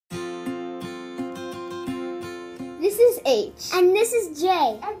This is H. And this is J.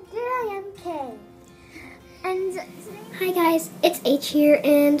 And here I am, K. And hi guys, it's H here,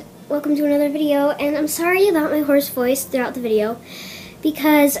 and welcome to another video. And I'm sorry about my hoarse voice throughout the video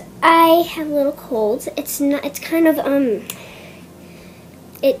because I have a little cold. It kind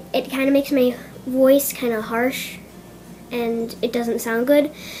of makes my voice kind of harsh, and it doesn't sound good.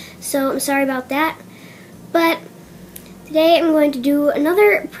 So I'm sorry about that. But today I'm going to do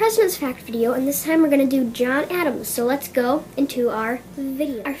another President's Fact video, and this time we're going to do John Adams. So let's go into our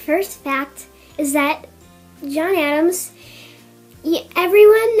video. Our first fact is that John Adams,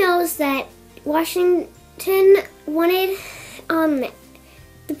 everyone knows that Washington wanted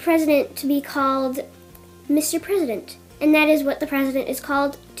the president to be called Mr. President, and that is what the president is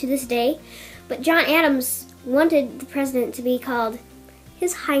called to this day. But John Adams wanted the president to be called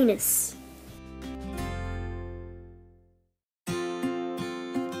His Highness.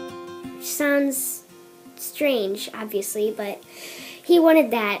 Which sounds strange, obviously, but he wanted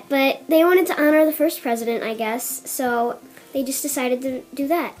that. But they wanted to honor the first president, I guess, so they just decided to do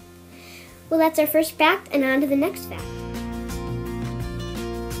that. Well, that's our first fact, and on to the next fact.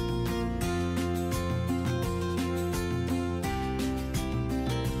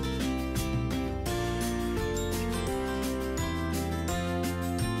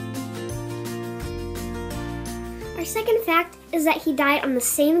 Our second fact is that he died on the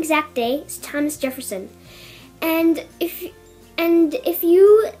same exact day as Thomas Jefferson. And if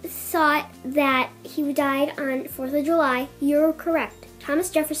you thought that he died on 4th of July, you're correct.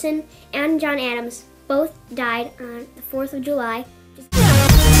 Thomas Jefferson and John Adams both died on the 4th of July.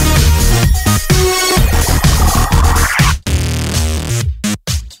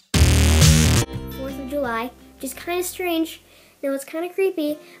 4th of July, which is kind of strange. No, it's kind of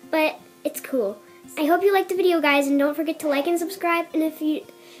creepy, but it's cool. I hope you liked the video, guys, and don't forget to like and subscribe. And if you're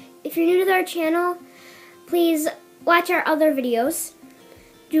new to our channel, please watch our other videos.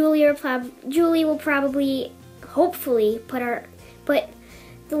 Julie will probably, hopefully, put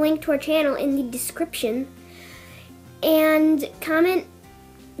the link to our channel in the description. And comment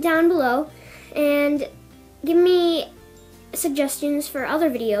down below and give me suggestions for other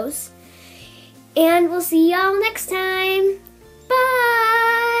videos. And we'll see y'all next time.